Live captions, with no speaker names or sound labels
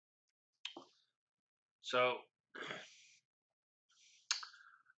So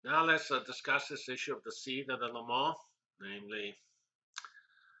now let's discuss this issue of the seed of the Lemma, namely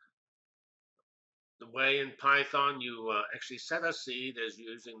the way in Python you actually set a seed is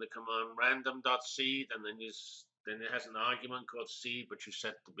using the command random.seed, and then it has an argument called seed, which you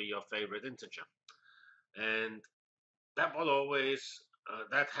set to be your favorite integer, and that will always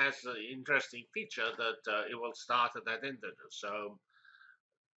that has an interesting feature that it will start at that integer. So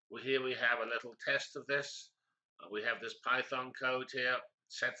here we have a little test of this. We have this Python code here,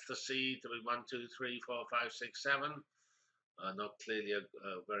 sets the seed to be 1, 2, 3, 4, 5, 6, 7. Not clearly a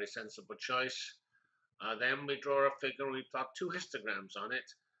very sensible choice. Then we draw a figure and we plot two histograms on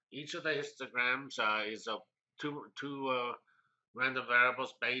it. Each of the histograms is of two random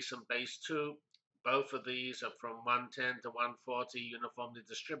variables, base and base 2. Both of these are from 110 to 140 uniformly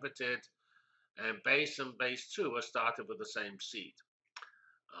distributed, and base 2 are started with the same seed.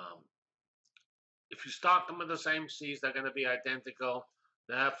 If you start them with the same seeds, they're going to be identical.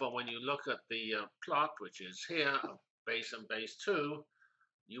 Therefore, when you look at the plot, which is here, base and base 2,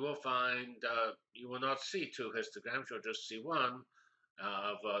 you will find you will not see two histograms, you'll just see one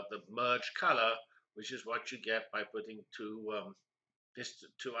of the merged color, which is what you get by putting two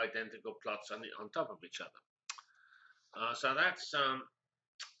identical plots on top of each other. So that's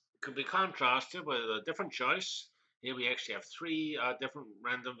could be contrasted with a different choice. Here we actually have three different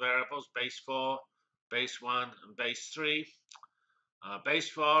random variables, base 4, base 1, and base 3. Base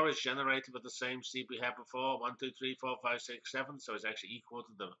 4 is generated with the same seed we had before, 1, 2, 3, 4, 5, 6, 7, so it's actually equal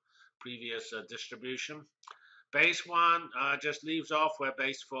to the previous distribution. Base 1 just leaves off where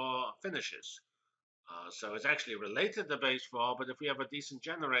base 4 finishes. So it's actually related to base 4, but if we have a decent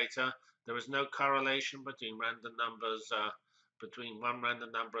generator, there is no correlation between random numbers, between one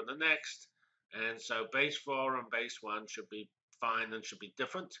random number and the next. And so base 4 and base 1 should be fine and should be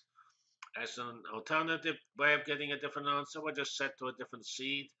different. As an alternative way of getting a different answer, we're just set to a different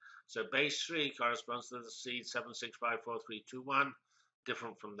seed. So base 3 corresponds to the seed 7654321,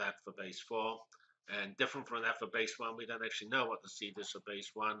 different from that for base 4. And different from that for base 1, we don't actually know what the seed is for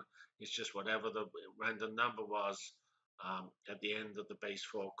base 1. It's just whatever the random number was at the end of the base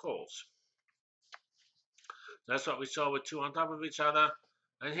 4 calls. So that's what we saw with two on top of each other.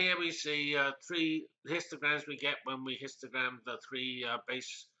 And here we see three histograms we get when we histogram the three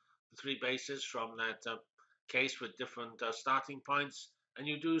bases from that case with different starting points. And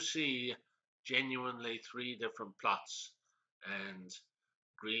you do see genuinely three different plots, and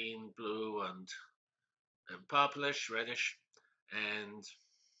green, blue, and purplish, reddish, and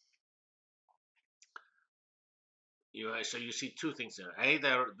so you see two things there.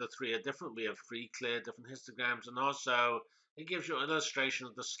 The three are different. We have three clear different histograms, and also it gives you an illustration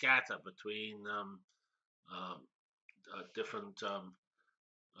of the scatter between different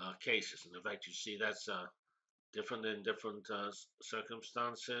cases. And in fact, you see that's different in different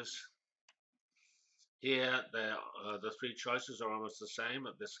circumstances. Here, the three choices are almost the same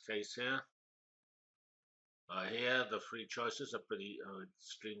at this case here. Here, the three choices are pretty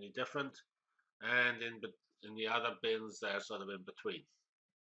extremely different, and in the other bins, they're sort of in between.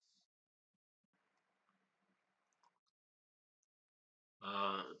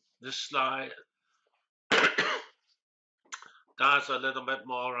 This slide does a little bit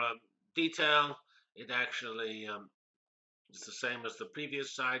more detail. It actually is the same as the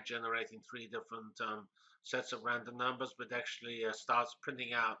previous slide, generating three different sets of random numbers, but actually starts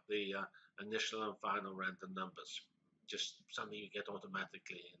printing out the initial and final random numbers, just something you get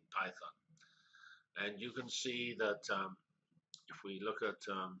automatically in Python. And you can see that if we look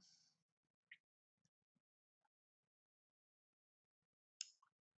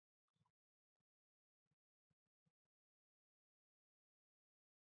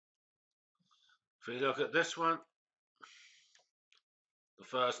at this one, the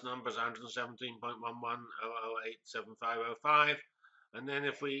first number is 117.1100875005, and then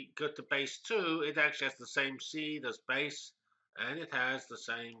if we go to base 2, it actually has the same seed as base, and it has the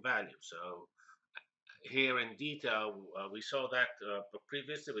same value. So here in detail, we saw that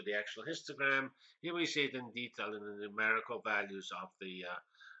previously with the actual histogram. Here we see it in detail in the numerical values of the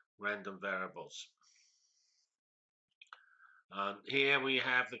random variables. Here we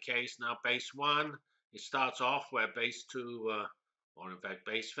have the case now, base 1. It starts off where base 2, or in fact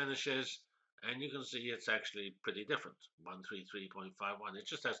base finishes, and you can see it's actually pretty different, 133.51. It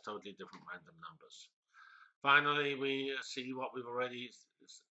just has totally different random numbers. Finally, we see what we've already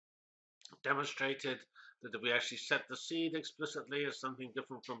demonstrated, that if we actually set the seed explicitly as something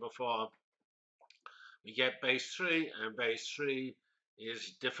different from before, we get base 3, and base 3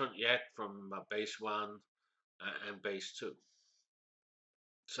 is different yet from base 1 and base 2.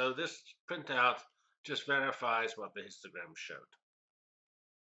 So this printout just verifies what the histogram showed.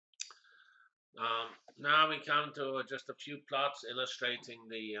 Now we come to just a few plots illustrating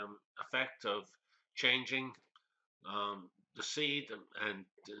the effect of changing the seed,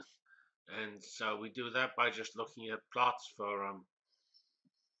 and so we do that by just looking at plots for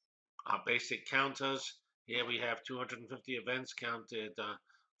our basic counters. Here we have 250 events counted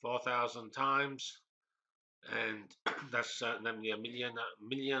 4,000 times, and that's certainly a million,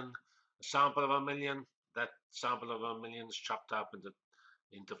 a sample of a million. That sample of a million is chopped up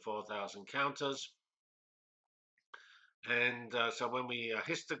into 4,000 counters. And so when we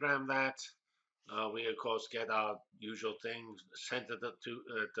histogram that, we of course get our usual thing centered at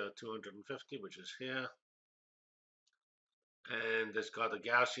 250, which is here. And it's got a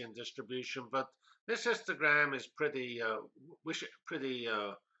Gaussian distribution, but this histogram is pretty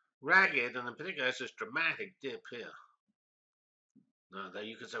ragged, and in particular has this dramatic dip here. Now that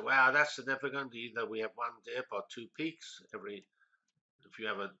you can say, wow, that's significant. Either we have one dip or two peaks. If you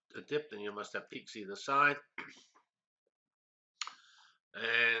have a dip, then you must have peaks either side.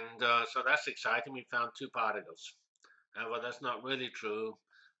 And so that's exciting. We found two particles. However, that's not really true,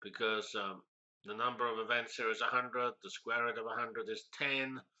 because the number of events here is 100. The square root of 100 is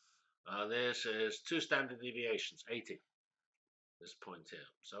 10. This is 2 standard deviations, 80. This point here.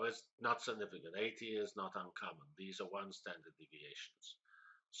 So it's not significant. 80 is not uncommon. These are 1 standard deviations.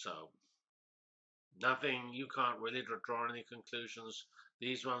 So nothing, you can't really draw any conclusions.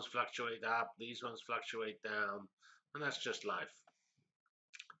 These ones fluctuate up, these ones fluctuate down, and that's just life.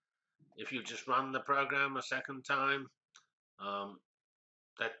 If you just run the program a second time,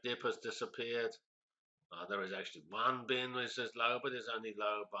 that dip has disappeared. There is actually one bin which is low, but it's only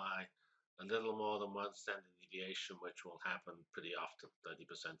low by a little more than 1 standard deviation, which will happen pretty often,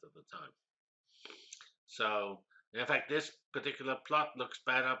 30% of the time. So, in fact, this particular plot looks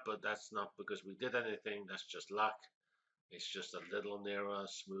better, but that's not because we did anything, that's just luck. It's just a little nearer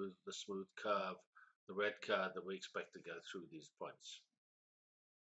the smooth curve, the red curve that we expect to go through these points.